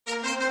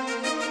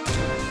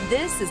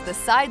This is the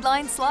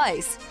Sideline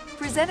Slice,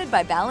 presented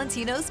by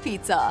Valentino's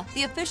Pizza,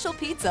 the official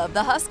pizza of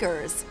the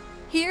Huskers.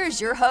 Here's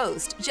your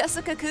host,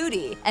 Jessica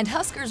Coody, and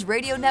Huskers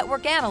Radio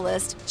Network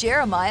analyst,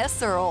 Jeremiah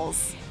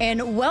Sirles.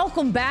 And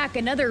welcome back,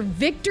 another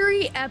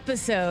victory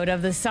episode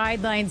of the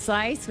Sideline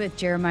Slice with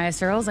Jeremiah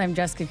Sirles. I'm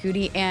Jessica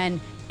Coody, and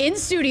in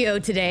studio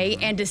today,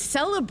 and to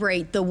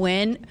celebrate the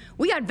win,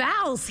 we got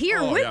Val's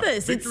here with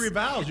us. Victory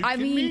Val's, you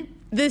kidding me?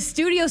 The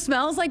studio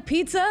smells like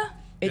pizza.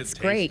 It's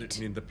great.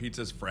 I mean, the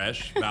pizza's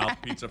fresh. Val's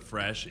Pizza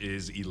Fresh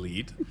is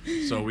elite.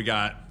 So we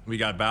got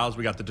Val's.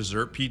 We got the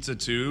dessert pizza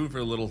too for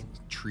a little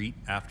treat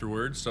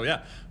afterwards. So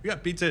yeah, we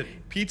got pizza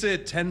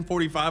at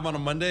 10:45 on a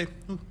Monday.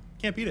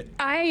 Can't beat it.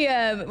 When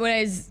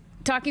I was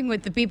talking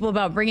with the people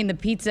about bringing the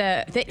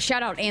pizza,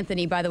 shout out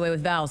Anthony, by the way,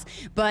 with Val's,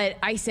 but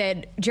I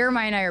said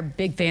Jeremiah and I are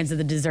big fans of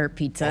the dessert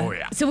pizza. Oh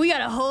yeah. So we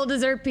got a whole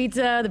dessert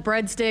pizza, the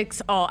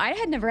breadsticks. I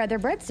had never had their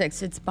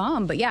breadsticks. It's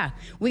bomb. But yeah,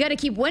 we got to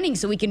keep winning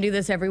so we can do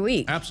this every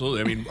week.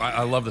 Absolutely. I mean,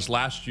 I love this.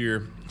 Last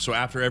year, so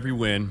after every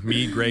win,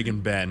 me, Greg,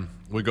 and Ben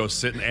would go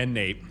and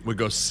Nate would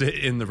go sit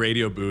in the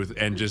radio booth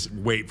and just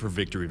wait for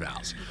Victory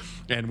Val's.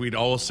 And we'd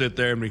all sit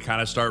there and we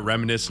kind of start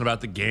reminiscing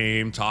about the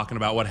game, talking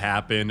about what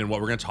happened and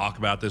what we're going to talk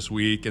about this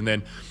week. And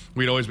then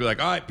we'd always be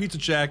like, all right, pizza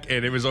check.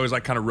 And it was always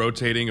like kind of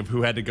rotating of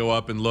who had to go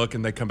up and look.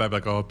 And they come back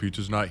like, oh,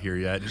 pizza's not here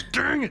yet. Just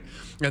dang it.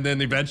 And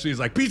then eventually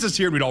it's like, pizza's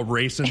here. And we'd all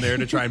race in there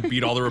to try and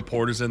beat all the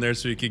reporters in there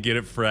so you could get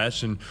it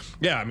fresh. And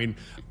yeah, I mean,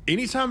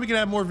 anytime we can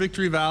have more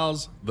Victory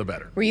Val's, the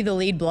better. Were you the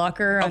lead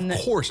blocker? Of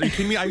course. Are you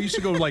kidding me? I used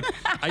to go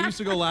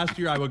last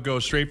year. I would go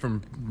straight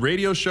from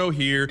radio show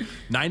here,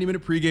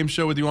 90-minute pregame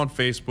show with you on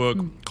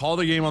Facebook, call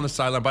the game on the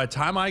sideline. By the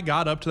time I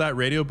got up to that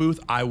radio booth,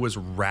 I was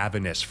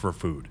ravenous for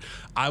food.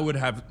 I would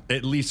have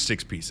at least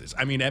 6 pieces.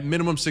 I mean, at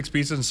minimum 6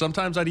 pieces. And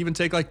sometimes I'd even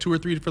take like 2 or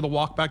 3 for the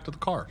walk back to the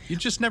car. You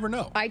just never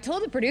know. I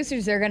told the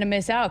producers they're going to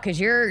miss out because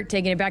you're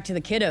taking it back to the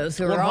kiddos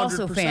who are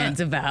also fans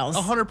of Val's.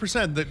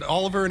 100%. That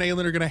Oliver and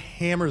Aylin are going to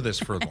hammer this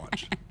for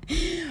lunch.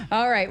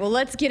 All right, well,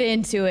 let's get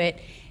into it.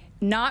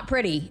 Not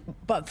pretty,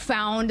 but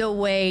found a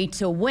way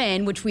to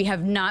win, which we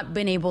have not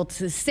been able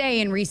to say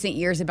in recent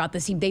years about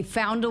this team. They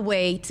found a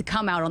way to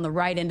come out on the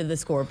right end of the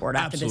scoreboard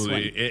after this win.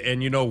 Absolutely,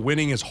 and you know,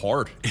 winning is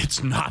hard.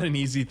 It's not an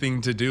easy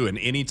thing to do, and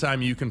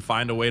anytime you can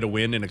find a way to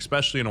win, and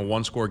especially in a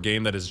one-score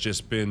game that has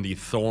just been the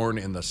thorn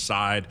in the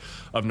side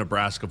of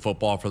Nebraska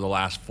football for the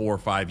last 4 or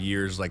 5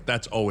 years, like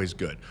that's always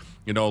good.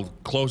 You know,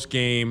 close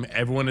game,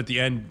 everyone at the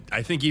end,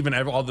 I think even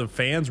all the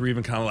fans were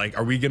even kind of like,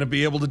 are we going to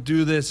be able to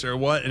do this or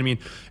what? I mean,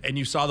 and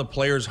you saw the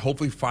players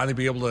hopefully finally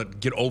be able to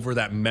get over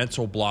that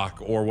mental block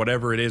or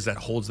whatever it is that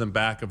holds them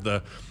back of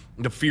the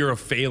fear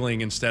of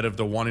failing instead of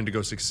the wanting to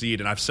go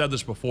succeed. And I've said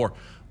this before,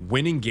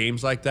 winning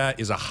games like that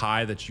is a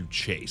high that you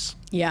chase.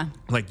 Yeah.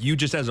 Like you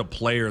just as a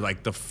player,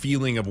 like the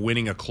feeling of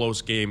winning a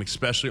close game,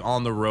 especially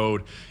on the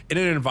road in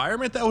an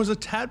environment that was a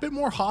tad bit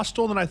more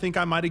hostile than I think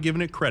I might have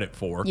given it credit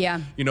for.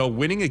 Yeah. You know,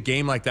 winning a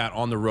game like that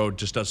on the road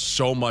just does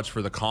so much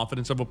for the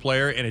confidence of a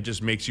player, and it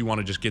just makes you want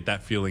to just get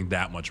that feeling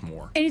that much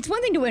more. And it's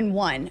one thing to win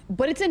one,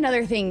 but it's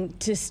another thing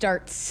to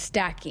start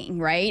stacking,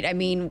 right? I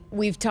mean,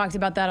 we've talked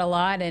about that a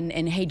lot,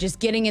 and hey, just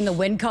getting in the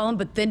win column,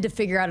 but then to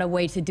figure out a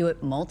way to do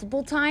it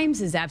multiple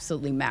times is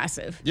absolutely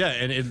massive. Yeah,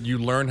 and you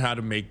learn how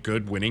to make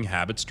good winning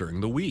habits during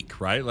the week,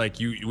 right? Like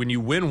when you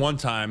win one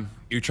time,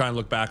 you try and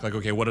look back like,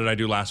 okay, what did I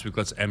do last week?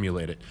 Let's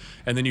emulate it.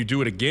 And then you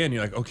do it again.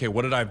 You're like, okay,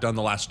 what did I have done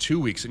the last 2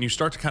 weeks? And you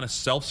start to kind of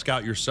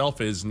self-scout yourself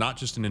as not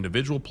just an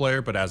individual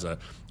player, but as a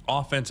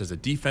offense, as a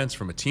defense,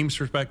 from a team's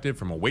perspective,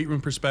 from a weight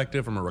room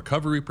perspective, from a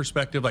recovery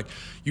perspective. Like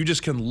you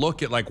just can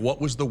look at like what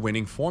was the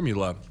winning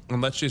formula,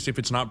 and let's just, if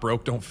it's not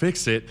broke, don't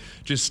fix it.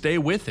 Just stay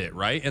with it,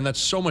 right? And that's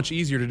so much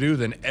easier to do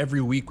than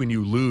every week when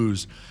you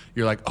lose,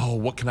 you're like, oh,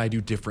 what can I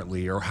do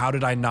differently? Or how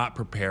did I not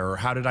prepare? Or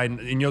how did I,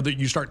 and you know, that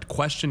you start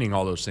questioning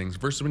all those things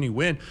versus when you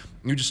win,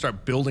 you just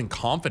start building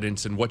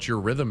confidence in what your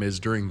rhythm is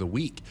during the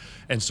week.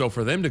 And so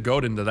for them to go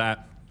into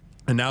that,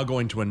 and now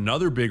going to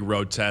another big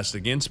road test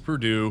against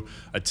Purdue,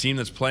 a team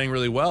that's playing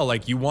really well,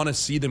 like you want to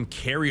see them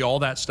carry all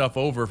that stuff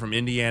over from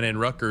Indiana and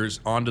Rutgers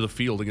onto the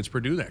field against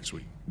Purdue next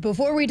week.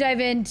 Before we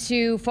dive in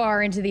too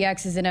far into the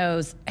X's and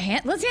O's,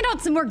 let's hand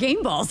out some more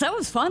game balls. That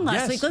was fun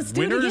last week. Let's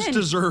do it again. Winners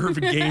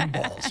deserve game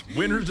balls.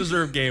 Winners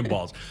deserve game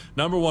balls.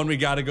 Number one, we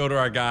got to go to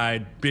our guy,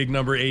 big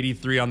number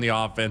 83 on the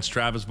offense,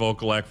 Travis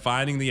Vokalek,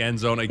 finding the end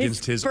zone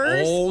against his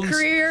old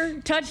career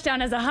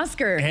touchdown as a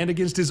Husker. And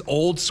against his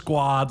old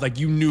squad. Like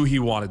you knew he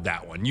wanted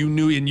that one. You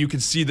knew, and you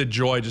could see the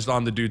joy just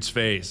on the dude's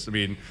face. I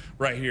mean,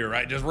 right here,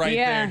 right? Just right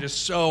there.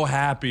 Just so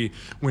happy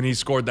when he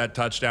scored that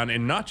touchdown.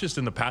 And not just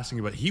in the passing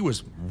game, but he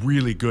was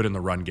really good in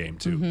the run game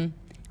too.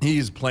 Mm-hmm.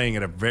 He's playing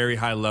at a very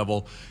high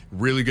level.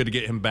 Really good to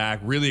get him back.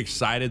 Really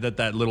excited that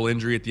that little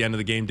injury at the end of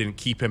the game didn't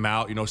keep him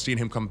out. You know, seeing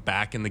him come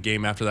back in the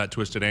game after that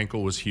twisted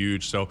ankle was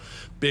huge. So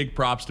big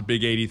props to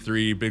Big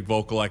 83, Big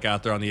Vokalek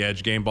out there on the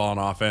edge, game ball on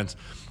offense.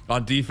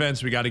 On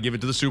defense, we got to give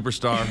it to the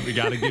superstar. We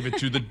got to give it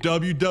to the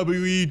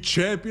WWE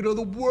champion of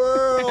the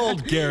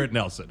world, Garrett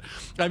Nelson.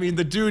 I mean,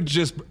 the dude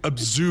just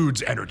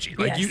exudes energy.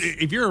 Like,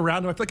 if you're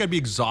around him, I feel like I'd be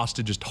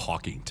exhausted just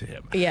talking to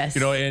him. Yes.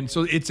 You know, and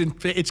so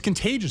it's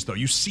contagious, though.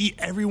 You see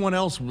everyone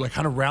else like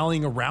kind of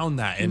rallying around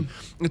that, and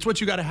it's what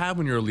you got to have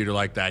when you're a leader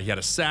like that. He had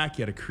a sack.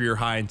 He had a career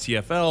high in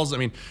TFLs. I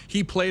mean,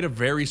 he played a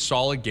very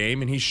solid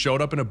game, and he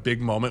showed up in a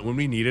big moment when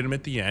we needed him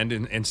at the end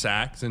and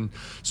sacks. And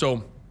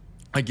so,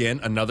 again,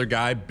 another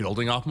guy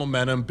building off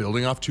momentum,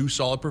 building off 2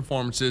 solid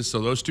performances.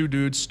 So those 2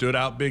 dudes stood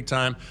out big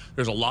time.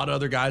 There's a lot of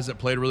other guys that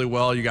played really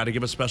well. You got to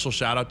give a special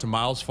shout out to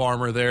Miles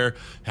Farmer there,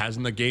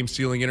 having the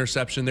game-sealing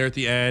interception there at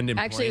the end. And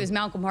actually, it was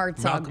Malcolm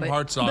Hartzog.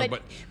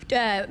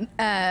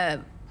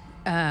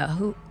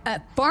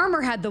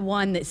 Farmer had the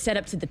one that set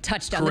up to the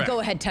touchdown, correct. The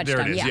go-ahead touchdown.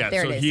 There it is.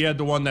 There so it is. He had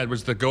the one that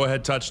was the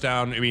go-ahead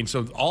touchdown. I mean,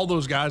 so all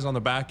those guys on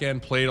the back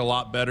end played a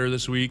lot better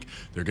this week.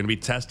 They're going to be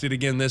tested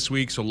again this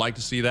week, so like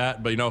to see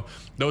that. But, you know,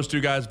 those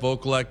 2 guys,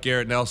 Vokalek,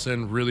 Garrett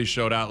Nelson, really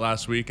showed out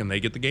last week, and they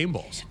get the game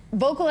balls.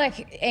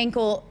 Vokalek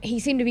ankle, he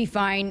seemed to be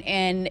fine.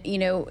 And, you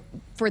know,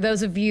 for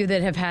those of you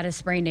that have had a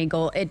sprained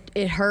ankle,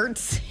 it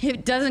hurts.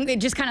 It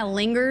just kind of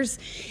lingers.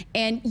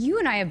 And you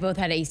and I have both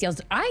had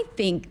ACLs. I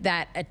think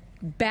that a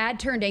bad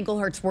turned ankle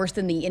hurts worse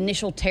than the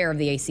initial tear of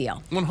the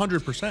ACL.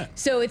 100%.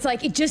 So it's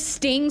like it just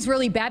stings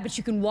really bad, but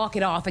you can walk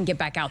it off and get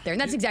back out there.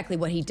 And that's exactly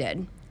what he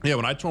did. Yeah,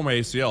 when I tore my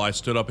ACL, I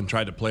stood up and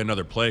tried to play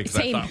another play because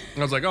I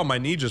was like, oh, my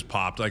knee just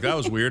popped. Like, that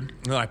was weird.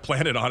 And then I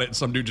planted on it, and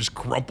some dude just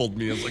crumpled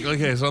me. I was like,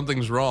 okay,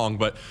 something's wrong.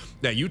 But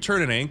yeah, you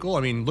turn an ankle.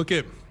 I mean, look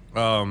at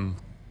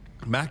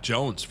Mac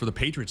Jones for the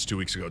Patriots 2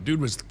 weeks ago.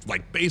 Dude was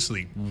like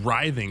basically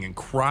writhing and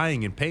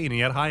crying in pain, and he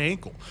had a high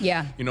ankle.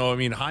 Yeah. You know, I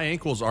mean, high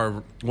ankles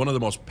are one of the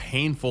most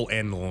painful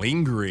and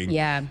lingering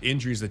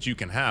injuries that you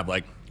can have.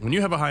 Like, when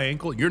you have a high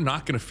ankle, you're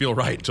not going to feel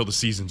right until the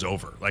season's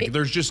over. Like,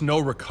 there's just no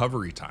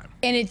recovery time.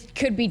 And it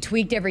could be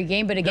tweaked every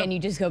game, but again, you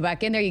just go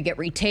back in there, you get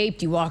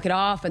retaped, you walk it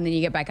off, and then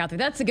you get back out there.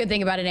 That's the good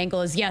thing about an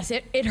ankle is, yes,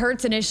 it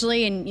hurts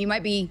initially, and you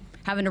might be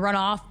having to run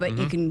off, but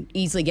you can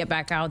easily get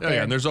back out there.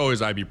 Yeah, and there's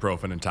always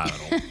ibuprofen and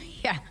Tylenol.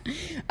 Yeah.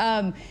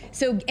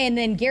 And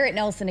then Garrett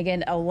Nelson,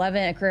 again,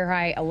 a career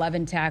high,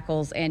 11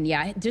 tackles. And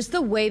yeah, just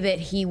the way that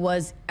he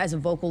was as a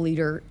vocal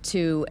leader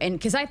too. And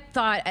because I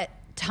thought at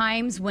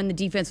times when the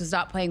defense was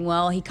not playing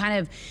well, he kind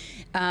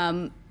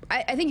of,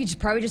 I think he's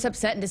probably just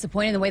upset and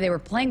disappointed in the way they were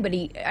playing, but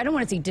I don't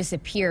want to say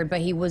disappeared, but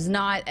he was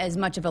not as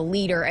much of a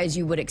leader as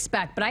you would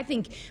expect. But I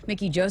think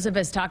Mickey Joseph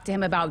has talked to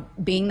him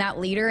about being that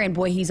leader, and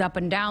boy, he's up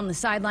and down the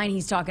sideline.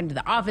 He's talking to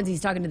the offense,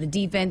 he's talking to the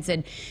defense,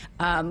 and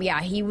yeah,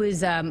 he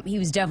was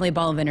definitely a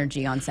ball of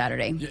energy on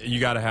Saturday. You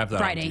got to have that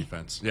Friday. On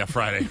defense. Yeah,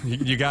 Friday.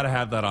 you got to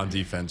have that on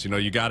defense. You know,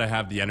 you got to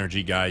have the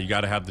energy guy. You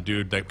got to have the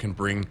dude that can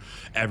bring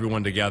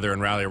everyone together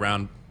and rally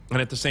around. And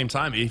at the same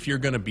time, if you're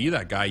going to be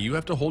that guy, you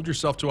have to hold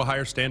yourself to a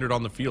higher standard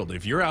on the field.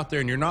 If you're out there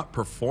and you're not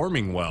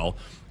performing well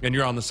and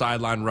you're on the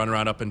sideline running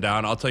around up and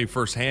down, I'll tell you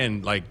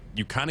firsthand, like,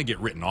 you kind of get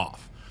written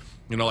off.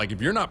 You know, like,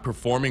 if you're not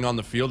performing on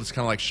the field, it's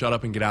kind of like, shut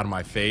up and get out of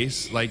my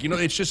face. Like, you know,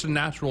 it's just a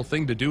natural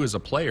thing to do as a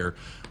player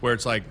where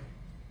it's like,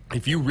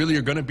 if you really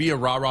are going to be a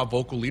rah-rah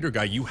vocal leader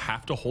guy, you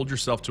have to hold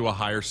yourself to a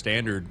higher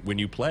standard when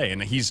you play.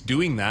 And he's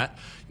doing that,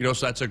 you know,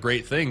 so that's a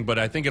great thing. But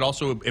I think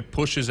it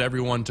pushes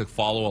everyone to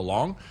follow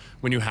along.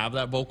 When you have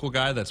that vocal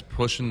guy that's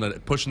pushing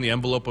the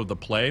envelope of the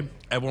play,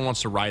 everyone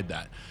wants to ride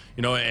that.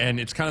 You know, and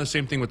it's kind of the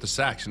same thing with the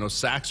sacks. You know,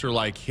 sacks are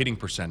like hitting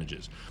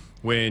percentages.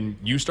 When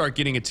you start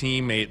getting a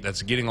teammate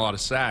that's getting a lot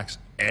of sacks,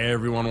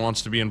 everyone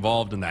wants to be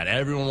involved in that.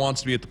 Everyone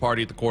wants to be at the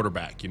party at the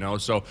quarterback, you know?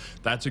 So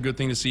that's a good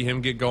thing to see him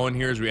get going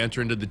here as we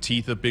enter into the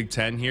teeth of Big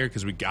Ten here,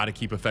 because we got to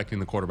keep affecting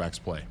the quarterback's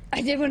play.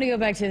 I did want to go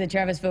back to the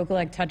Travis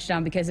Vokalek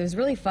touchdown because it was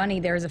really funny.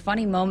 There was a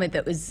funny moment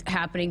that was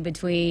happening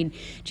between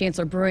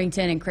Chancellor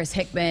Brewington and Chris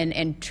Hickman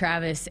and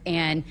Travis.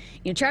 And,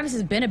 you know, Travis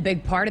has been a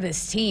big part of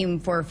this team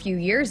for a few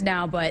years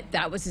now, but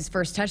that was his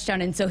first touchdown.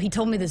 And so he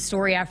told me the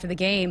story after the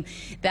game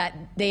that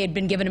they had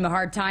been giving him a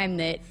hard time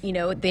that, you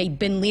know, they'd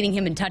been leading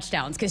him in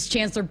touchdowns because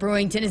Chancellor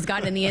Brewington has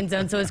gotten in the end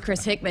zone, so has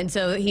Chris Hickman.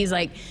 So he's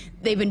like,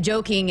 they've been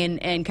joking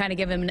and kind of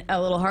give him a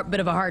little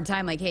bit of a hard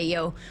time, like, hey,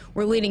 yo,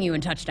 we're leading you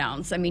in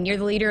touchdowns. I mean, you're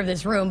the leader of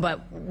this room,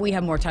 but we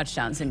have more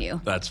touchdowns than you.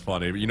 That's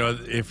funny. You know,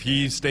 if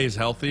he stays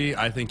healthy,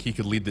 I think he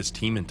could lead this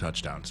team in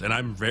touchdowns. And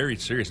I'm very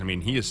serious. I mean,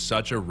 he is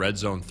such a red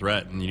zone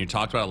threat. And you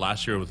talked about it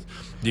last year with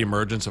the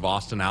emergence of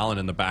Austin Allen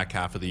in the back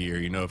half of the year.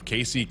 You know, if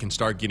Casey can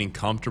start getting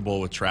comfortable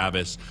with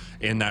Travis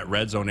in that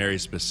red zone area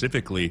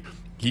specifically,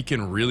 he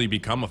can really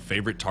become a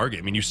favorite target.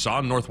 I mean, you saw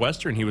in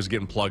Northwestern he was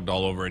getting plugged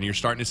all over, and you're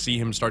starting to see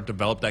him start to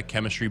develop that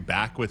chemistry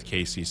back with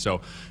Casey. So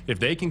if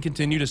they can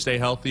continue to stay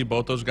healthy,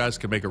 both those guys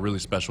could make a really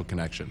special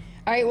connection.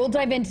 All right, we'll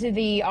dive into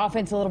the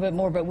offense a little bit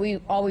more, but we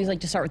always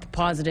like to start with the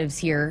positives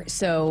here.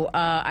 So,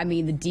 I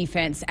mean, the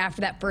defense,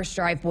 after that first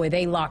drive, boy,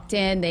 they locked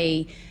in.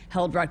 They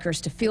held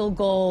Rutgers to field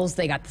goals.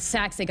 They got the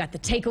sacks. They got the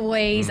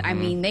takeaways. I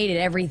mean, they did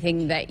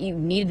everything that you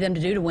needed them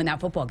to do to win that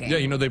football game. Yeah,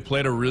 you know, they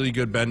played a really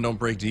good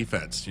bend-don't-break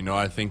defense. You know,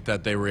 I think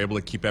that they were able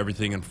to keep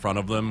everything in front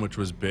of them, which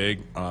was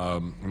big. I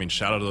mean,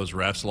 shout out to those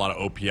refs. A lot of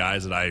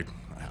OPIs that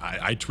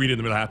I tweeted in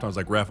the middle of halftime, I was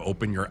like, ref,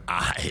 open your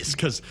eyes,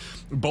 because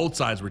both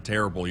sides were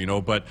terrible,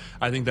 but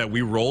I think that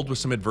we rolled with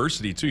some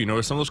adversity too.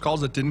 Some of those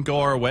calls that didn't go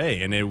our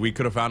way, and we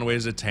could have found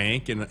ways to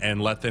tank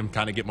and let them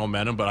kind of get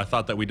momentum, but I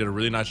thought that we did a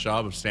really nice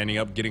job of standing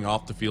up, getting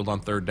off the field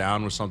on third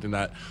down was something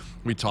that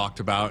we talked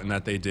about and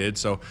that they did.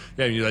 So,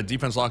 yeah, that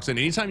defense locks in.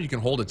 Anytime you can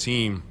hold a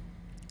team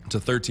to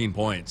 13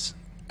 points,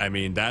 I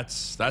mean,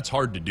 that's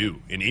hard to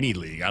do in any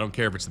league. I don't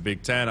care if it's the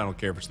Big Ten. I don't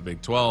care if it's the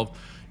Big 12.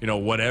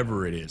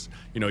 Whatever it is.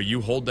 You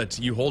hold a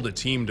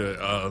team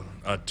to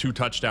a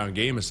 2-touchdown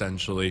game,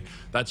 essentially.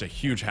 That's a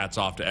huge hats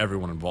off to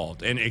everyone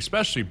involved, and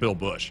especially Bill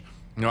Busch.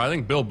 I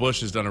think Bill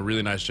Busch has done a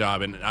really nice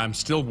job, and I'm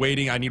still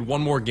waiting. I need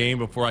one more game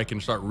before I can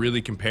start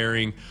really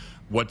comparing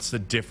what's the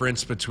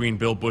difference between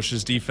Bill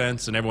Busch's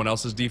defense and everyone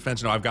else's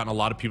defense. I've gotten a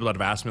lot of people that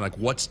have asked me, like,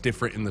 what's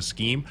different in the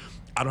scheme?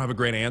 I don't have a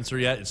great answer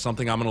yet. It's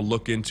something I'm going to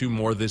look into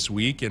more this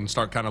week and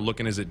start kind of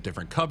looking, is it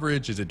different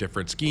coverage? Is it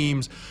different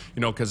schemes?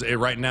 Because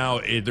right now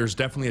there's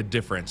definitely a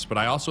difference. But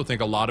I also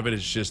think a lot of it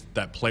is just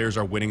that players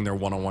are winning their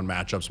one-on-one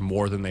matchups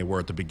more than they were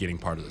at the beginning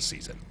part of the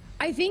season.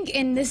 I think,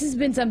 and this has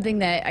been something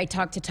that I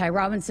talked to Ty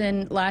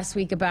Robinson last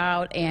week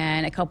about,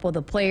 and a couple of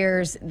the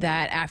players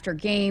that after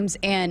games,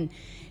 and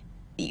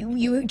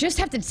you just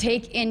have to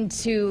take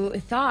into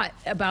thought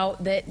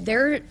about that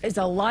there is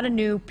a lot of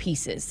new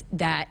pieces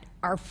that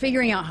are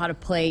figuring out how to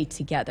play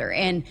together.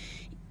 And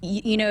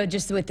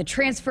just with the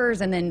transfers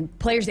and then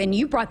players, and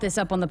you brought this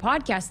up on the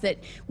podcast, that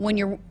when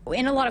you're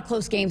in a lot of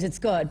close games, it's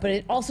good, but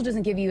it also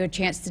doesn't give you a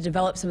chance to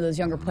develop some of those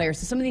younger players.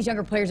 So some of these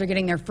younger players are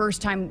getting their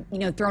first time,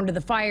 thrown to the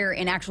fire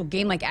in actual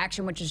game-like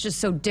action, which is just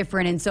so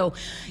different. And so,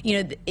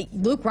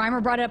 Luke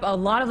Reimer brought it up, a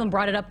lot of them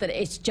brought it up, that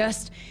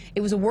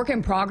it was a work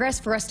in progress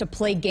for us to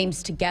play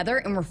games together,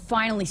 and we're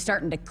finally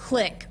starting to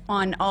click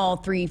on all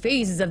three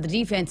phases of the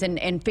defense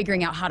and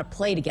figuring out how to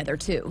play together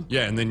too.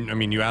 Yeah, and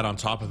then, you add on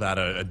top of that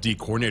a D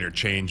coordinator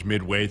change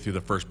midway through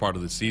the first part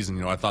of the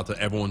season. I thought that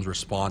everyone's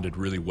responded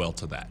really well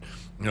to that.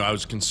 I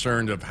was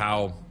concerned of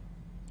how,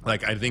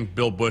 I think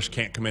Bill Busch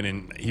can't come in,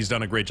 and he's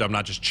done a great job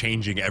not just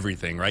changing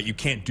everything, right? You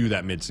can't do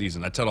that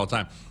midseason. I tell it all the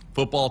time.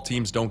 Football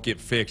teams don't get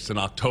fixed in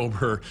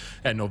October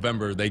and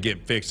November. They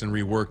get fixed and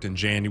reworked in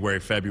January,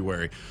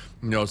 February.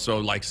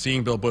 So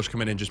seeing Bill Busch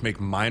come in and just make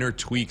minor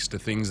tweaks to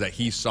things that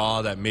he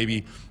saw that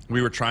maybe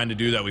we were trying to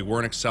do that we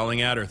weren't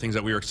excelling at, or things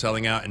that we were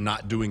excelling at and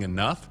not doing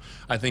enough,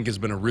 I think has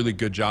been a really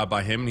good job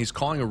by him. And he's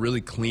calling a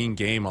really clean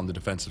game on the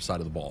defensive side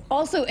of the ball.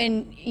 Also,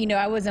 and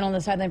I wasn't on the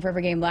sideline for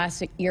every game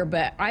last year,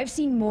 but I've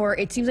seen more,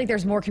 it seems like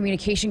there's more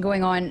communication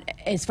going on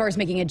as far as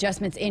making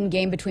adjustments in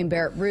game between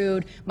Barrett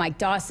Ruud, Mike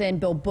Dawson,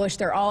 Bill Busch.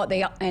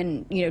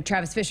 And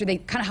Travis Fisher, they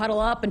kind of huddle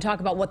up and talk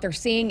about what they're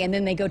seeing, and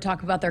then they go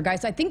talk about their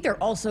guys. So I think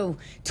they're also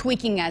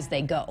tweaking as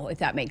they go, if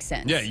that makes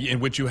sense. Yeah, and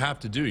which you have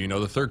to do.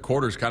 The third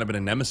quarter has kind of been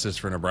a nemesis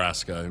for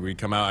Nebraska. We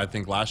come out, I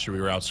think last year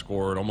we were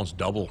outscored almost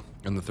double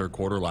in the third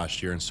quarter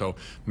last year. And so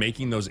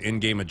making those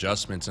in-game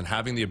adjustments and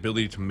having the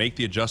ability to make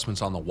the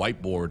adjustments on the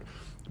whiteboard,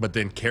 but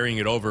then carrying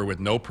it over with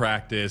no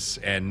practice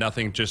and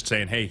nothing, just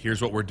saying, hey,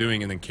 here's what we're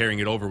doing, and then carrying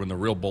it over when the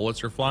real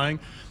bullets are flying,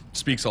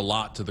 speaks a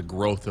lot to the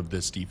growth of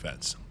this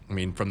defense.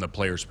 From the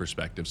players'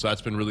 perspective. So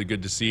that's been really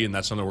good to see, and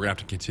that's something we're going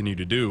to have to continue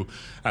to do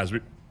as we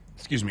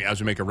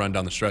make a run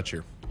down the stretch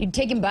here. You're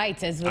taking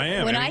bites.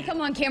 I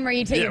come on camera,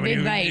 you take a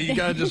big bite. You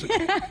gotta just...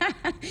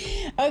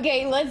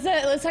 Okay,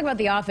 let's talk about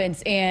the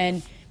offense.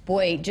 And,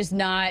 boy, just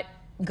not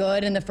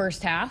good in the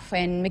first half.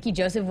 And Mickey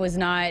Joseph was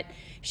not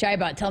shy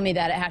about telling me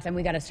that at halftime.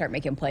 We got to start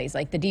making plays.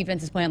 The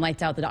defense is playing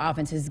lights out. The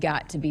offense has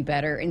got to be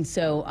better. And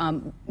so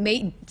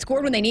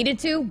scored when they needed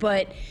to,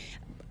 but...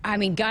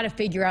 got to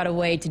figure out a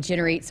way to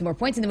generate some more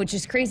points, and which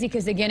is crazy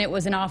because, again, it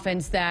was an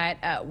offense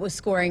that was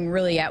scoring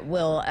really at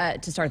will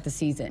to start the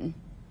season.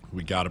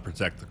 We got to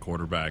protect the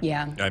quarterback.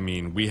 Yeah.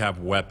 We have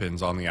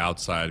weapons on the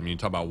outside. You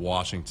talk about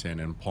Washington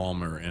and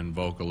Palmer and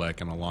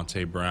Vokalek and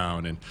Alante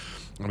Brown and,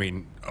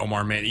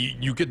 Omar Man.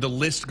 You get the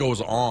list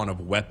goes on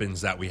of weapons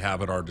that we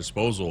have at our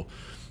disposal.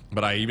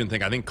 But I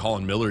think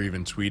Colin Miller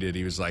even tweeted,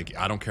 he was like,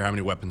 I don't care how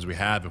many weapons we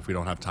have if we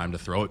don't have time to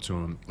throw it to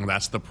them. And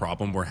that's the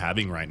problem we're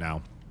having right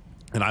now.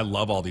 And I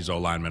love all these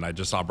O-linemen. I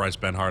just saw Bryce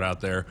Benhart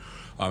out there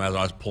as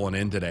I was pulling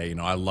in today.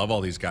 I love all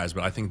these guys,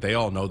 but I think they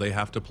all know they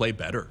have to play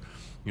better.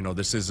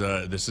 This is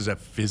a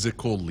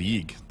physical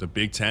league. The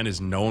Big Ten is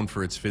known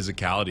for its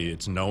physicality.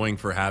 It's known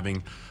for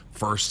having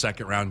first,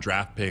 second round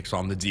draft picks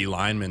on the D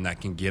linemen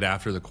that can get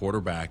after the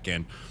quarterback.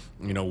 And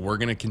we're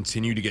going to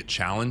continue to get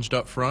challenged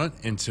up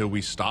front until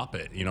we stop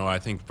it. I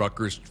think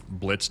Rutgers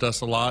blitzed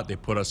us a lot. They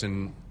put us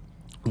in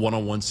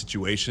one-on-one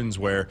situations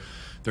where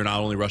they're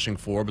not only rushing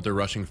 4, but they're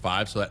rushing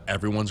 5, so that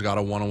everyone's got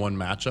a one-on-one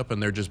matchup, and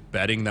they're just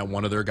betting that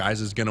one of their guys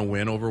is going to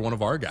win over one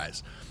of our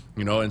guys.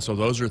 And so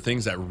those are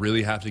things that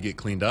really have to get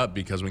cleaned up,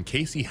 because when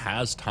Casey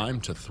has time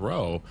to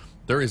throw,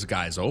 there is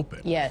guys open.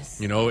 Yes.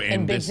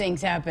 And big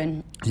things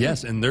happen.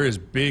 Yes, and there is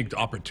big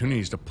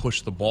opportunities to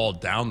push the ball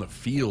down the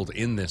field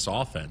in this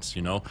offense,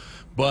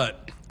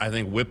 But I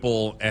think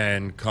Whipple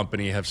and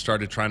company have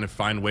started trying to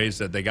find ways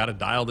that they got to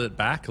dial it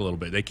back a little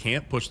bit. They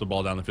can't push the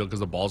ball down the field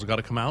because the ball's got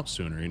to come out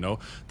sooner,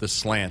 The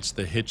slants,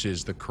 the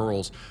hitches, the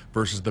curls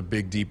versus the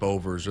big deep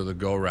overs or the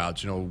go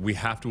routes. You know, we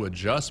have to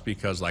adjust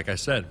because, like I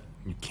said,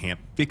 you can't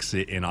fix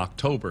it in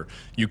October.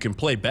 You can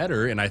play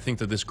better, and I think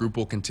that this group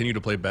will continue to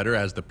play better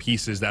as the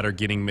pieces that are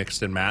getting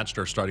mixed and matched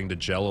are starting to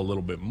gel a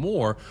little bit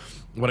more.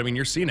 But, I mean,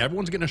 you're seeing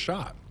everyone's getting a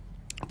shot.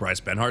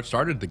 Bryce Benhart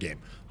started the game.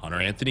 Hunter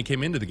Anthony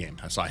came into the game.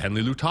 I saw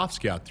Henley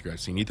Lutovsky out there.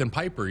 I've seen Ethan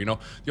Piper. You know,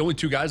 the only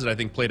two guys that I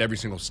think played every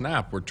single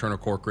snap were Turner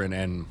Corcoran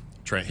and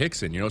Trent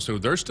Hickson. You know, so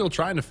they're still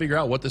trying to figure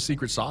out what the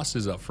secret sauce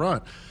is up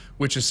front,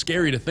 which is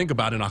scary to think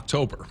about in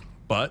October.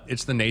 But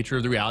it's the nature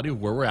of the reality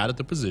of where we're at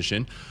the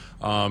position.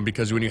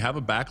 Because when you have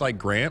a back like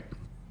Grant,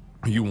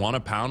 you want to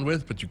pound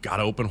with, but you got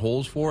to open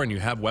holes for, and you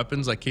have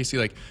weapons like Casey,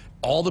 like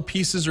all the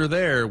pieces are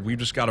there. We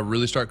just got to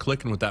really start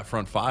clicking with that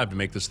front five to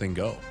make this thing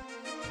go.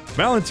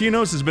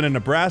 Valentino's has been a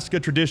Nebraska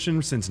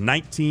tradition since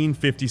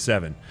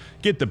 1957.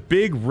 Get the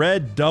big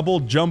red double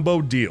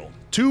jumbo deal.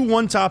 2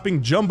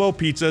 one-topping jumbo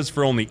pizzas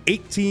for only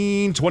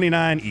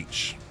 $18.29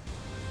 each.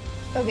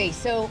 Okay,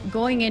 so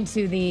going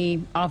into the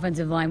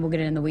offensive line, we'll get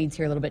in the weeds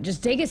here a little bit.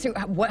 Just take us through,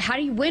 how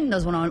do you win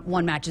those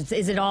one-on-one matches?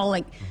 Is it all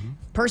like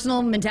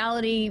personal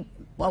mentality,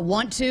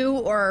 want to,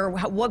 or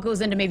what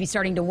goes into maybe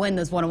starting to win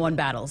those one-on-one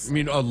battles? I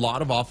mean, a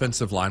lot of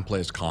offensive line play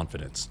is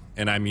confidence.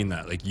 And I mean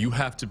that. Like, you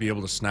have to be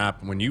able to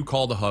snap when you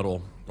call the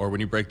huddle or when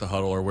you break the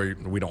huddle or where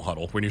we don't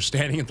huddle. When you're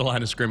standing at the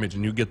line of scrimmage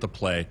and you get the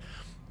play,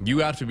 you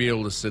have to be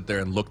able to sit there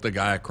and look the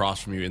guy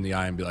across from you in the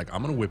eye and be like,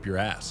 I'm going to whip your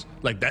ass.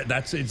 Like,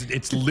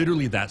 it's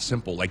literally that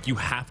simple. Like, you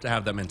have to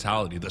have that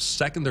mentality. The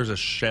second there's a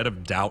shed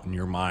of doubt in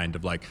your mind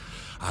of like,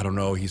 I don't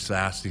know, he's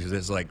fast, he's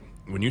this, like,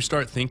 when you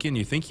start thinking,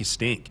 you think you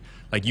stink.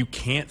 Like, you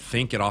can't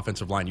think at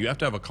offensive line. You have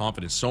to have a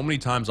confidence. So many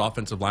times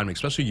offensive linemen,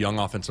 especially young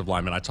offensive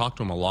linemen, I talk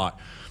to them a lot,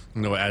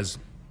 you know, as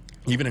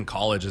even in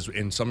college, as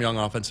in some young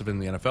offensive in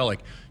the NFL,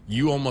 like,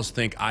 you almost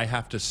think I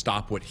have to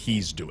stop what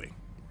he's doing.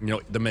 You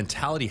know, the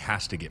mentality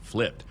has to get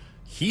flipped.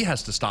 He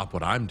has to stop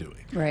what I'm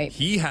doing. Right.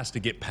 He has to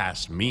get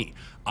past me.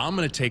 I'm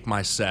going to take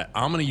my set.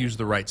 I'm going to use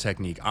the right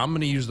technique. I'm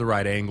going to use the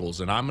right angles,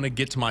 and I'm going to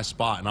get to my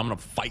spot, and I'm going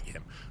to fight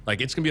him.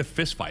 Like, it's going to be a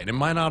fist fight. It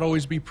might not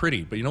always be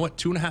pretty, but you know what?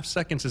 2.5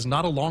 seconds is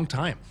not a long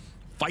time.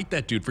 Fight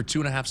that dude for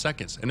 2.5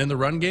 seconds. And in the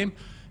run game,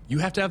 you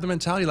have to have the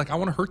mentality like, I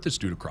want to hurt this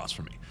dude across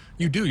from me.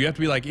 You do. You have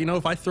to be like, you know,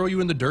 if I throw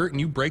you in the dirt and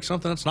you break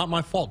something, that's not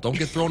my fault. Don't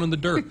get thrown in the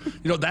dirt.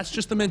 You know, that's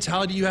just the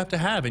mentality you have to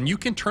have. And you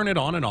can turn it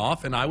on and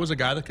off. And I was a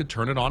guy that could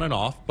turn it on and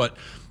off. But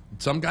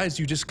some guys,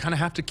 you just kind of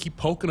have to keep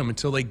poking them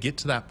until they get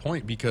to that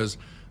point, because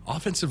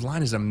offensive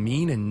line is a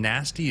mean and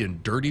nasty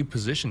and dirty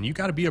position. You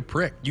got to be a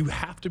prick. You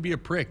have to be a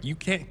prick. You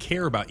can't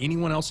care about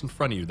anyone else in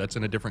front of you that's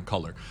in a different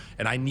color.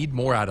 And I need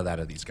more out of that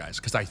of these guys,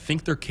 because I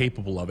think they're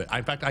capable of it.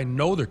 In fact, I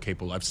know they're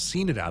capable. I've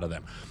seen it out of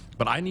them.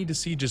 But I need to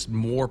see just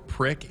more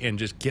prick and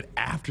just get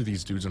after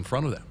these dudes in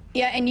front of them.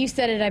 Yeah, and you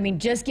said it. I mean,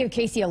 just give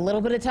Casey a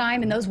little bit of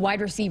time. And those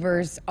wide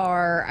receivers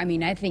are, I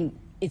mean, I think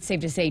it's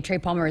safe to say Trey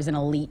Palmer is an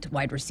elite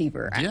wide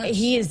receiver. Yes.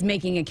 He is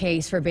making a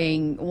case for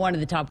being one of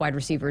the top wide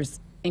receivers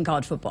in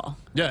college football.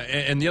 Yeah,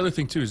 and the other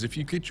thing, too, is if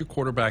you get your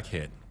quarterback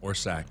hit or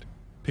sacked,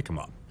 pick him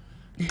up.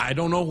 I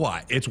don't know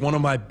why. It's one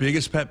of my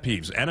biggest pet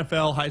peeves.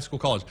 NFL, high school,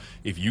 college.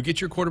 If you get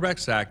your quarterback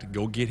sacked,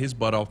 go get his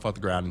butt off the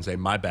ground and say,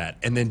 my bad.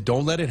 And then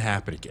don't let it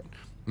happen again.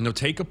 You know,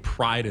 take a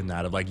pride in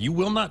that of like, you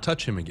will not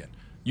touch him again.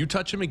 You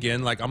touch him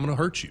again, like, I'm going to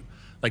hurt you.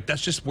 Like,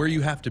 that's just where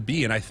you have to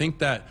be. And I think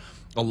that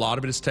a lot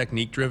of it is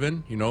technique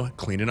driven, you know,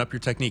 cleaning up your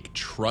technique,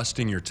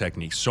 trusting your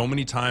technique. So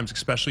many times,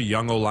 especially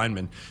young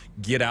O-linemen,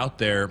 get out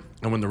there,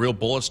 and when the real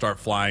bullets start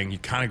flying, you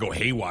kind of go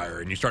haywire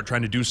and you start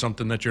trying to do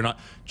something that you're not.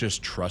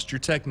 Just trust your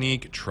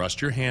technique,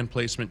 trust your hand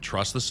placement,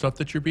 trust the stuff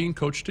that you're being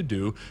coached to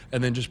do,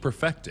 and then just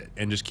perfect it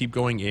and just keep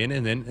going in.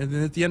 And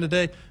then at the end of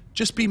the day,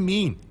 just be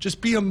mean.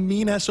 Just be a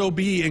mean SOB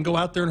and go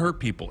out there and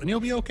hurt people, and you'll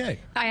be okay.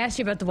 I asked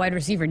you about the wide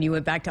receiver, and you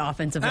went back to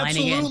offensive line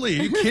again. Absolutely.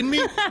 Are you kidding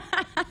me?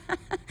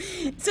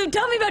 So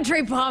tell me about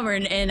Trey Palmer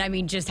and I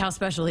mean, just how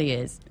special he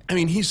is. I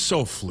mean, he's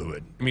so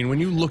fluid. I mean, when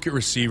you look at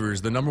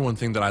receivers, the number one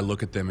thing that I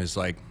look at them is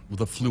like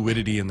the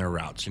fluidity in their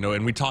routes, you know,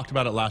 and we talked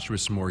about it last year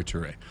with Samori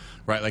Toure,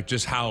 right? Like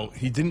just how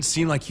he didn't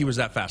seem like he was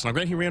that fast. Now,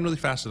 granted, he ran really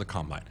fast at the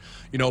combine,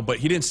 you know, but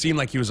he didn't seem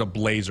like he was a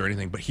blaze or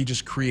anything, but he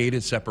just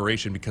created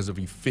separation because of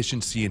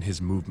efficiency in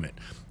his movement.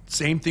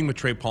 Same thing with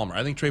Trey Palmer.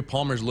 I think Trey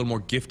Palmer is a little more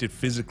gifted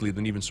physically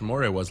than even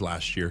Samori was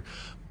last year,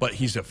 but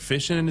he's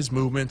efficient in his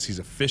movements. He's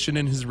efficient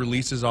in his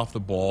releases off the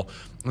ball.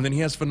 And then he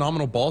has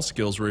phenomenal ball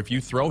skills where if you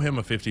throw him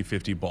a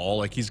 50-50 ball,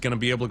 like he's going to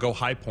be able to go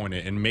high point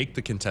it and make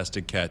the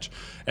contested catch.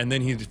 And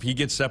then if he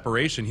gets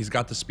separation, he's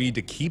got the speed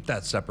to keep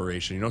that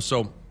separation, you know?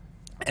 So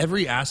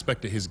every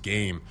aspect of his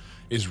game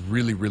is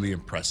really, really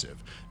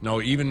impressive.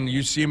 No, even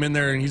you see him in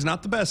there, and he's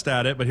not the best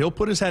at it, but he'll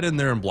put his head in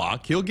there and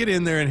block. He'll get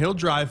in there, and he'll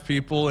drive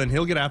people, and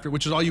he'll get after it,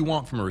 which is all you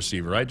want from a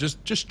receiver, right?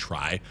 Just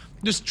try.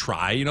 Just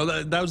try. You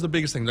know, that was the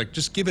biggest thing. Like,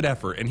 just give it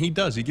effort, and he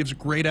does. He gives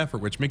great effort,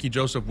 which Mickey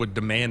Joseph would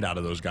demand out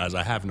of those guys,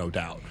 I have no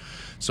doubt.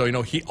 So, you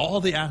know,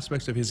 all the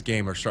aspects of his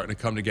game are starting to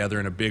come together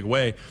in a big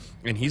way,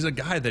 and he's a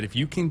guy that if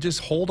you can just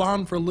hold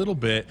on for a little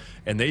bit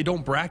and they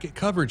don't bracket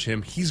coverage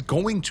him, he's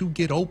going to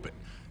get open.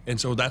 And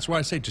so that's why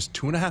I say just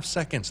 2.5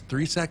 seconds,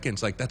 3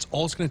 seconds. Like, that's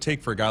all it's going to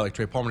take for a guy like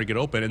Trey Palmer to get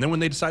open. And then when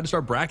they decide to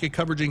start bracket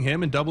coveraging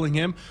him and doubling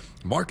him,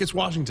 Marcus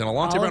Washington,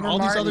 Alontae Brown, all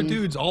these other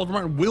dudes, Oliver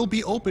Martin will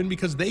be open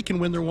because they can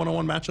win their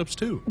one-on-one matchups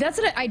too. That's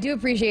what I do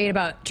appreciate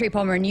about Trey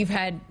Palmer. And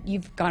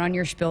you've gone on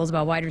your spills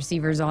about wide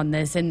receivers on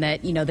this and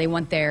that, you know, they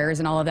want theirs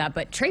and all of that.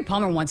 But Trey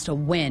Palmer wants to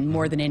win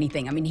more than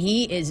anything. I mean,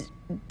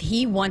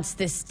 he wants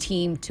this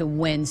team to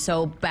win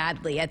so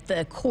badly at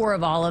the core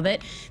of all of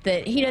it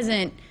that he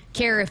doesn't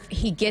care if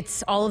he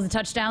gets all of the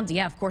touchdowns.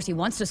 Yeah, of course he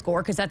wants to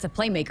score because that's a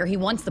playmaker. He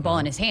wants the ball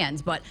in his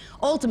hands, but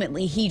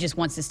ultimately he just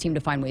wants this team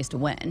to find ways to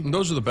win. And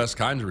those are the best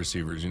kinds of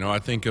receivers. You know, I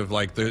think of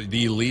like the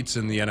elites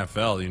in the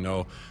NFL, you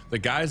know, the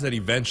guys that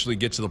eventually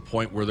get to the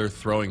point where they're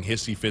throwing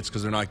hissy fits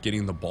because they're not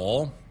getting the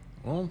ball.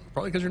 Well,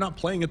 probably because you're not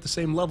playing at the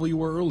same level you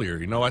were earlier.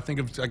 You know, I think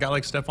of a guy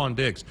like Stephon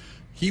Diggs.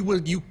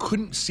 You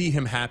couldn't see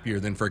him happier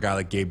than for a guy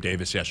like Gabe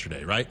Davis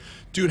yesterday, right?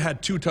 Dude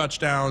had 2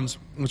 touchdowns.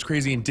 It was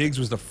crazy, and Diggs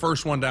was the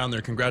first one down there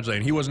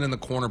congratulating. He wasn't in the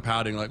corner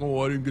pouting like,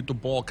 oh, I didn't get the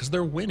ball, because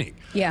they're winning.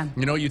 Yeah.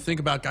 You know, you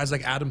think about guys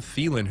like Adam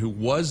Thielen, who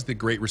was the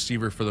great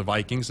receiver for the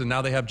Vikings, and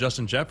now they have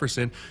Justin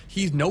Jefferson.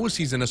 He knows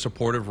he's in a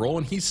supportive role,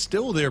 and he's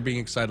still there being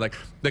excited. Like,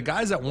 the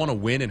guys that want to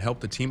win and help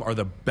the team are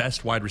the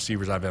best wide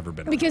receivers I've ever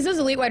been around. Because those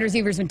elite wide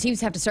receivers, when teams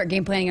have to start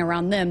game planning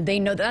around them, they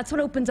know that's what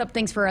opens up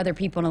things for other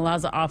people and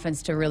allows the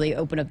offense to really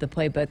open up the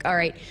playbook. All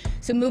right,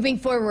 so moving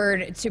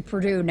forward to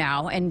Purdue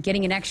now and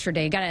getting an extra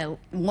day. Got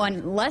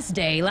one less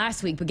day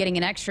last week, but getting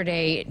an extra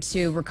day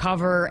to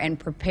recover and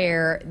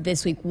prepare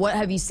this week. What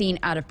have you seen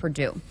out of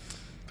Purdue?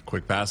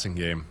 Quick passing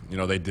game. You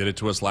know, they did it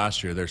to us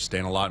last year. They're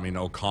staying a lot. I mean,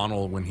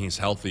 O'Connell, when he's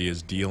healthy,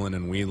 is dealing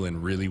and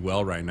wheeling really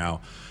well right now.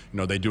 You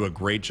know, they do a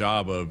great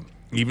job of,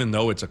 even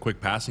though it's a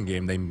quick passing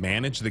game, they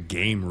manage the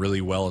game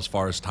really well as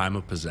far as time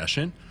of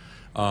possession.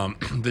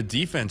 The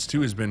defense,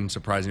 too, has been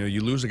surprising. You know,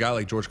 you lose a guy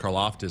like George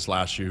Karlaftis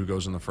last year who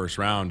goes in the first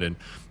round, and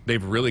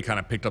they've really kind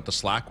of picked up the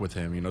slack with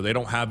him. You know, they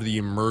don't have the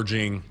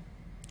emerging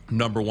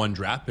 #1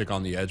 draft pick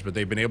on the edge, but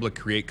they've been able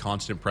to create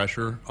constant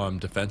pressure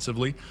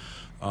defensively.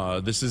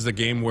 This is a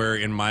game where,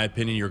 in my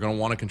opinion, you're going to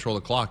want to control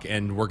the clock,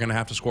 and we're going to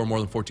have to score more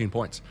than 14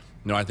 points.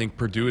 You know, I think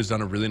Purdue has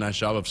done a really nice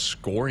job of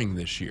scoring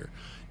this year.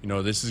 You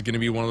know, this is going to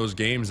be one of those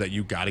games that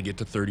you got to get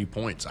to 30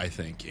 points, I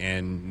think.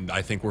 And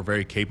I think we're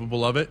very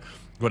capable of it.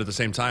 But at the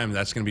same time,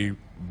 that's going to be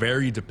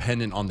very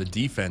dependent on the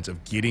defense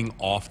of getting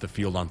off the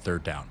field on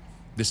 3rd down.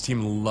 This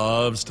team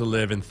loves to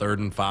live in 3rd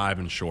and 5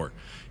 and short.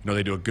 You know,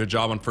 they do a good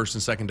job on 1st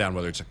and 2nd down,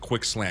 whether it's a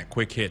quick slant,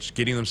 quick hitch,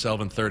 getting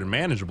themselves in 3rd and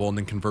manageable, and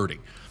then converting.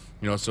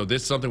 You know, so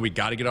this is something we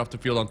got to get off the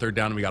field on 3rd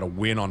down, and we got to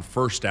win on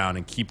 1st down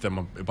and keep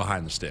them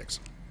behind the sticks.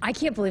 I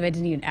can't believe I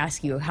didn't even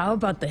ask you. How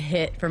about the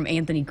hit from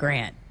Anthony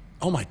Grant?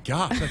 Oh my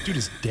gosh, that dude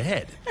is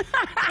dead.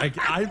 Like,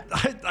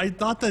 I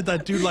thought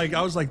that dude, like,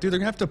 I was like, dude, they're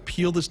gonna have to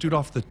peel this dude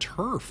off the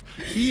turf.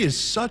 He is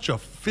such a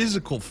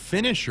physical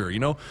finisher. You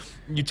know,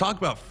 you talk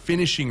about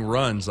finishing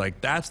runs,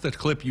 like, that's the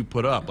clip you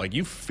put up. Like,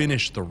 you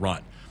finish the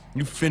run.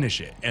 You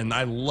finish it. And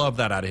I love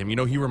that out of him. You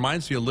know, he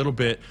reminds me a little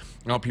bit,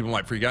 you know, people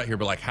might freak out here,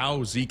 but like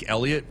how Zeke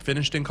Elliott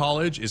finished in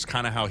college is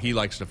kind of how he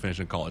likes to finish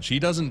in college. He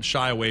doesn't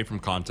shy away from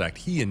contact.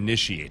 He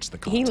initiates the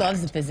contact. He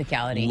loves the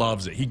physicality.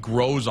 Loves it. He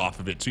grows off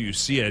of it, too. You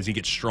see it as he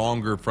gets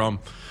stronger from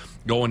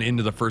going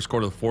into the 1st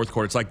quarter, the 4th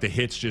quarter. It's like the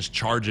hits just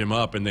charge him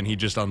up, and then he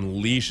just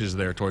unleashes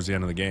there towards the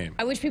end of the game.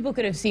 I wish people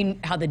could have seen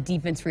how the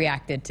defense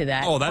reacted to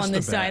that on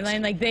the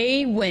sideline. Like,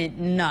 they went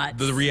nuts.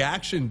 The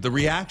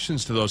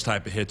reactions to those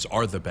type of hits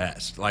are the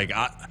best. Like,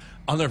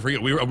 I'll never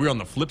forget, we were on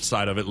the flip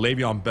side of it.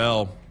 Le'Veon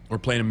Bell, we're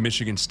playing in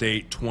Michigan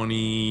State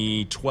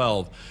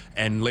 2012,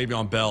 and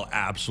Le'Veon Bell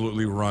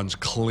absolutely runs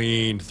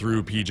clean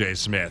through P.J.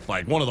 Smith.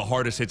 Like, one of the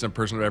hardest hits in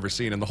person I've ever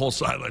seen, and the whole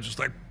sideline just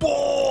like,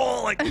 ball!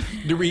 Like,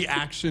 the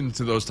reaction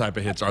to those type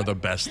of hits are the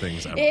best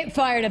things ever. It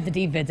fired up the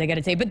defense, I got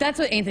to say. But that's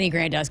what Anthony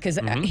Grant does, because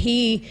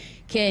he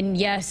can,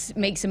 yes,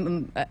 make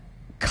some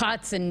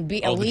cuts and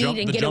be elite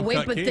and get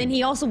away, but then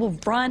he also will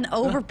run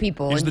over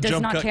people and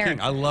does not care.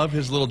 King. I love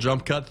his little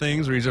jump cut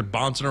things where he's just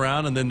bouncing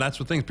around, and then that's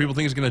what things people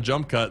think he's going to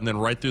jump cut, and then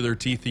right through their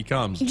teeth he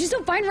comes. You just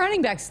don't find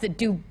running backs that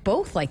do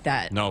both like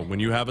that. No, when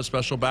you have a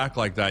special back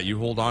like that, you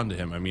hold on to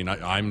him. I mean,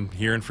 I'm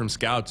hearing from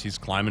scouts, he's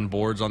climbing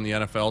boards on the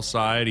NFL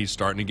side. He's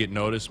starting to get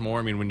noticed more.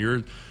 I mean, when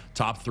you're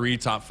top 3,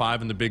 top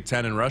 5 in the Big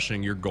Ten in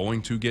rushing, you're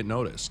going to get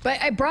noticed.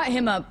 But I brought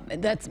him up.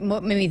 That's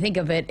what made me think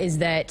of it, is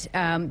that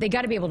they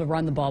got to be able to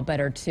run the ball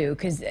better, too.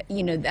 Because,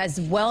 you know,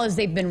 as well as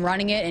they've been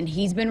running it and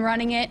he's been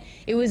running it,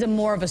 it was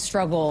more of a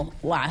struggle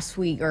last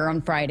week or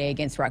on Friday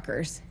against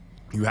Rutgers.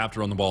 You have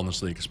to run the ball in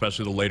this league,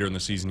 especially the later in the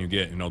season you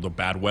get. You know, the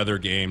bad weather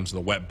games, the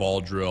wet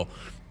ball drill,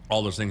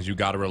 all those things, you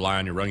got to rely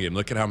on your run game.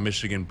 Look at how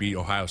Michigan beat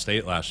Ohio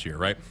State last year,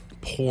 right?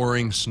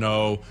 Pouring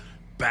snow,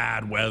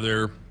 bad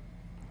weather.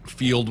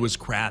 Field was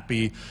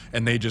crappy,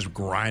 and they just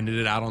grinded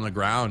it out on the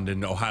ground.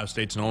 And Ohio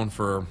State's known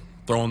for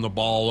throwing the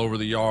ball over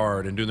the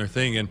yard and doing their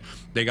thing, and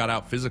they got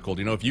out physical.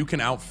 You know, if you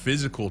can out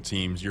physical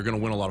teams, you're going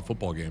to win a lot of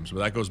football games. But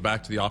that goes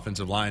back to the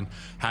offensive line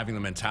having the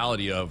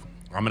mentality of,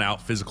 I'm going to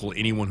out-physical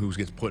anyone who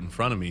gets put in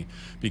front of me,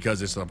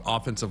 because it's the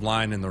offensive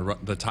line and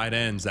the tight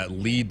ends that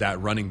lead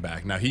that running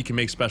back. Now, he can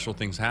make special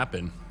things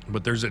happen,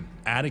 but there's an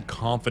added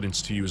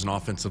confidence to you as an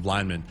offensive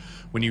lineman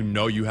when you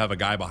know you have a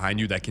guy behind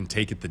you that can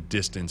take it the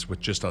distance with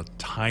just a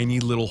tiny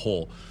little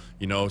hole,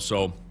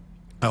 So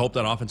I hope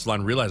that offensive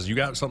line realizes you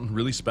got something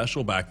really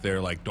special back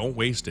there. Like, don't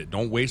waste it.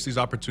 Don't waste these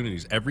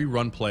opportunities. Every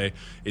run play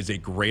is a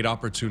great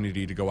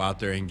opportunity to go out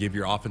there and give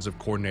your offensive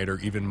coordinator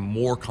even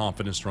more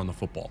confidence to run the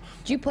football.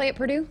 Did you play at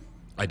Purdue?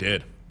 I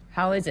did.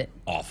 How is it?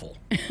 Awful.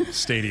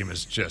 Stadium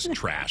is just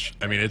trash.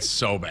 I mean, it's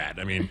so bad.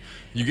 I mean,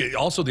 you get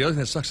also the other thing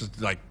that sucks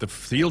is like the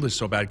field is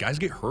so bad. Guys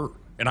get hurt,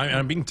 and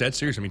I'm being dead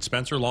serious. I mean,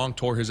 Spencer Long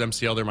tore his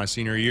MCL there my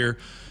senior year.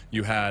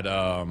 You had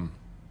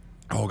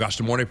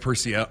Des Moines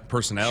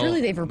personnel.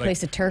 Surely they've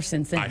replaced the turf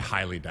since then. I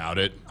highly doubt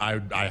it.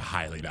 I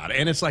highly doubt it.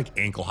 And it's like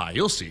ankle high.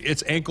 You'll see.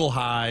 It's ankle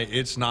high.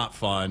 It's not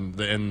fun.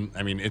 And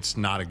I mean, it's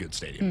not a good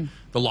stadium.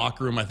 The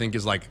locker room, I think,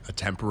 is like a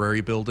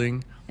temporary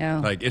building.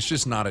 Oh. Like, it's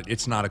just not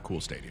a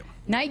cool stadium.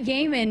 Night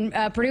game,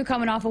 and Purdue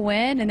coming off a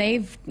win, and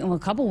they've a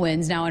couple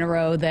wins now in a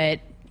row that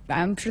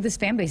I'm sure this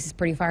fan base is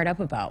pretty fired up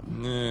about.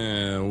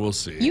 We'll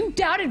see. You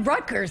doubted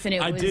Rutgers, and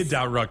I did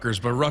doubt Rutgers,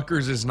 but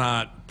Rutgers is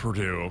not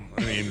Purdue.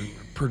 I mean,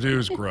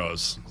 Purdue's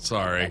gross.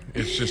 Sorry.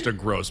 It's just a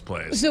gross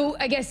place. So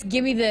I guess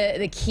give me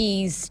the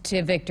keys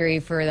to victory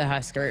for the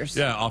Huskers.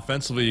 Yeah,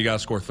 offensively, you got to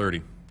score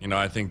 30.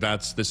 I think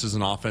this is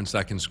an offense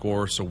that can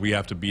score, so we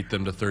have to beat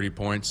them to 30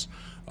 points.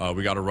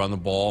 We got to run the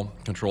ball,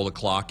 control the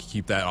clock,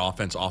 keep that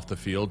offense off the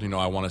field.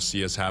 I want to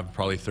see us have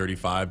probably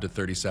 35 to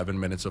 37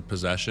 minutes of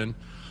possession,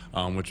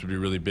 which would be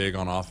really big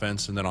on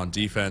offense. And then on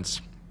defense,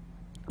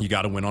 you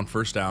got to win on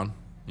first down.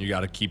 You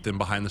got to keep them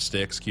behind the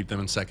sticks, keep them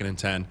in 2nd and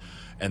 10,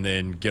 and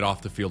then get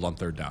off the field on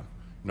 3rd down.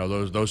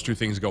 Those two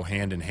things go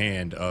hand in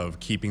hand of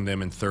keeping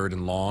them in 3rd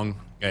and long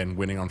and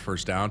winning on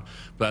 1st down.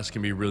 But that's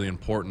going to be really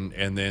important.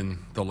 And then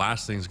the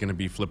last thing is going to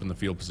be flipping the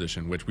field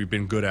position, which we've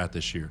been good at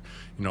this year.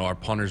 Our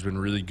punter's been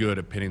really good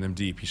at pinning them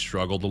deep. He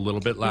struggled a little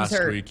bit last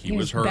week. He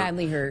was hurt.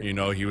 Badly hurt.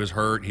 He was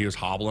hurt. He was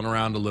hobbling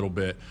around a little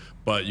bit.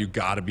 But you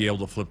got to be able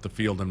to flip the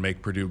field and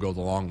make Purdue go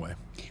the long way.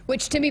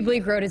 Which Timmy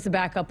Bleekrode is the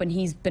backup, and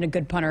he's been a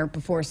good punter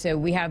before, so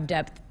we have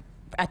depth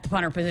at the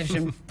punter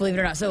position, believe it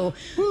or not. So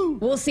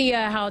we'll see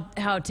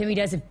how Timmy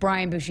does if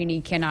Brian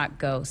Buschini cannot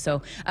go.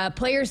 So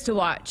players to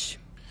watch.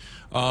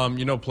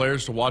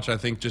 Players to watch, I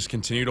think just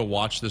continue to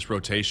watch this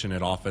rotation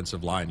at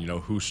offensive line.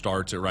 Who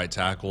starts at right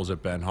tackle? Is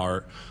it Ben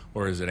Hart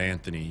or is it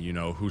Anthony?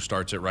 Who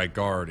starts at right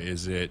guard?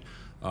 Is it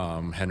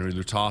Henry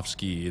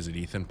Lutovsky? Is it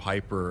Ethan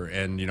Piper?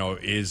 And,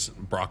 is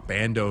Brock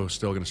Bando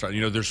still going to start?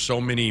 There's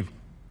so many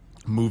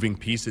moving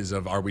pieces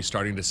of, are we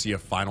starting to see a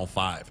final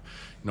 5?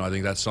 I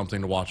think that's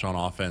something to watch on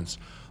offense.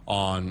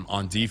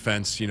 On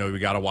defense, we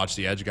got to watch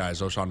the edge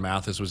guys. O'Shawn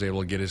Mathis was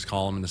able to get his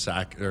column in the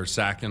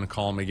sack in the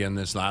column again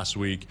this last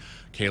week.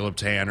 Caleb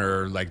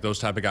Tanner, like those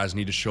type of guys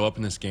need to show up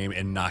in this game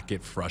and not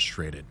get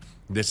frustrated.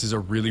 This is a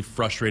really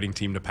frustrating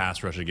team to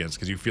pass rush against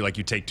because you feel like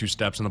you take 2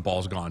 steps and the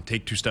ball's gone.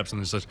 Take 2 steps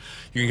and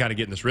you can kind of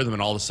get in this rhythm,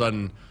 and all of a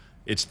sudden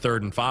it's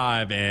 3rd and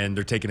 5 and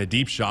they're taking a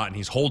deep shot and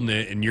he's holding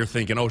it and you're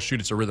thinking, oh shoot,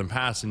 it's a rhythm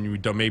pass, and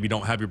you maybe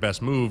don't have your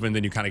best move, and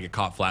then you kind of get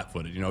caught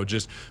flat-footed.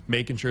 Just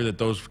making sure that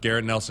those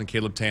Garrett Nelson,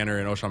 Caleb Tanner,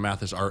 and O'Shawn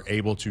Mathis are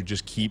able to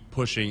just keep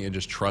pushing and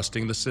just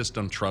trusting the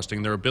system,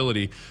 trusting their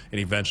ability,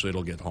 and eventually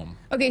it'll get home.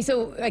 Okay,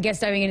 so I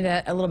guess diving into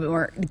that a little bit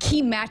more, the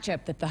key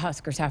matchup that the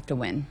Huskers have to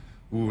win.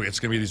 It's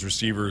going to be these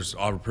receivers,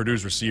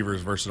 Purdue's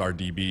receivers versus our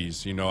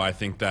DBs. I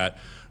think that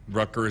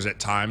Rutgers at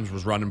times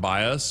was running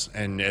by us,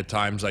 and at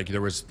times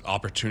there was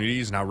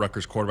opportunities. Now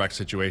Rutgers' quarterback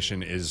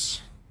situation is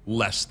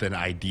less than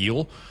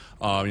ideal.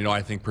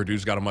 I think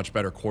Purdue's got a much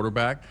better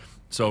quarterback.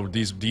 So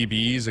these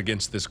DBs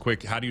against this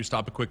how do you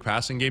stop a quick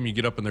passing game? You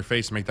get up in their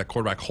face and make that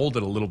quarterback hold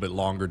it a little bit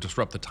longer,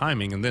 disrupt the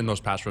timing, and then those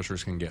pass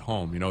rushers can get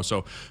home.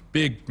 So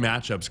big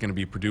matchup's going to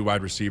be Purdue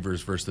wide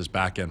receivers versus this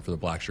back end for the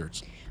Black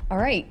Shirts. All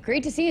right,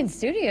 great to see you in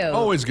studio.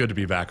 Always good to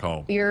be back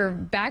home. You're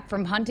back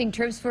from hunting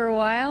trips for a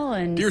while,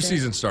 and deer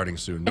season's starting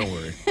soon. Don't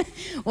worry.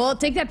 Well,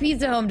 take that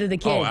pizza home to the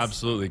kids. Oh,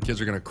 absolutely.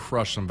 Kids are going to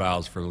crush some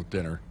Val's for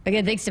dinner.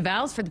 Again, thanks to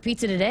Val's for the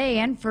pizza today,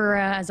 and for,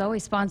 as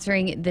always,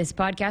 sponsoring this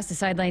podcast, the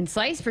Sideline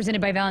Slice,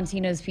 presented by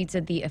Valentino's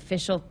Pizza, the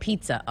official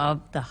pizza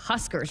of the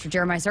Huskers. For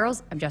Jeremiah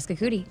Sirles, I'm Jessica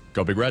Coody.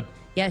 Go Big Red.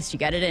 Yes, you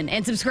got it in.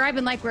 And subscribe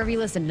and like wherever you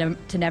listen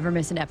to never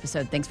miss an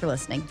episode. Thanks for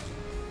listening.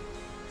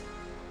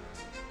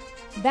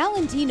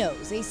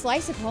 Valentino's, a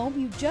slice of home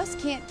you just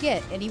can't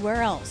get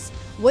anywhere else.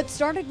 What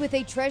started with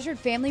a treasured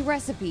family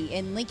recipe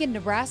in Lincoln,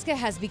 Nebraska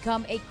has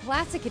become a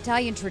classic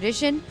Italian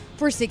tradition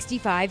for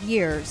 65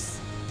 years.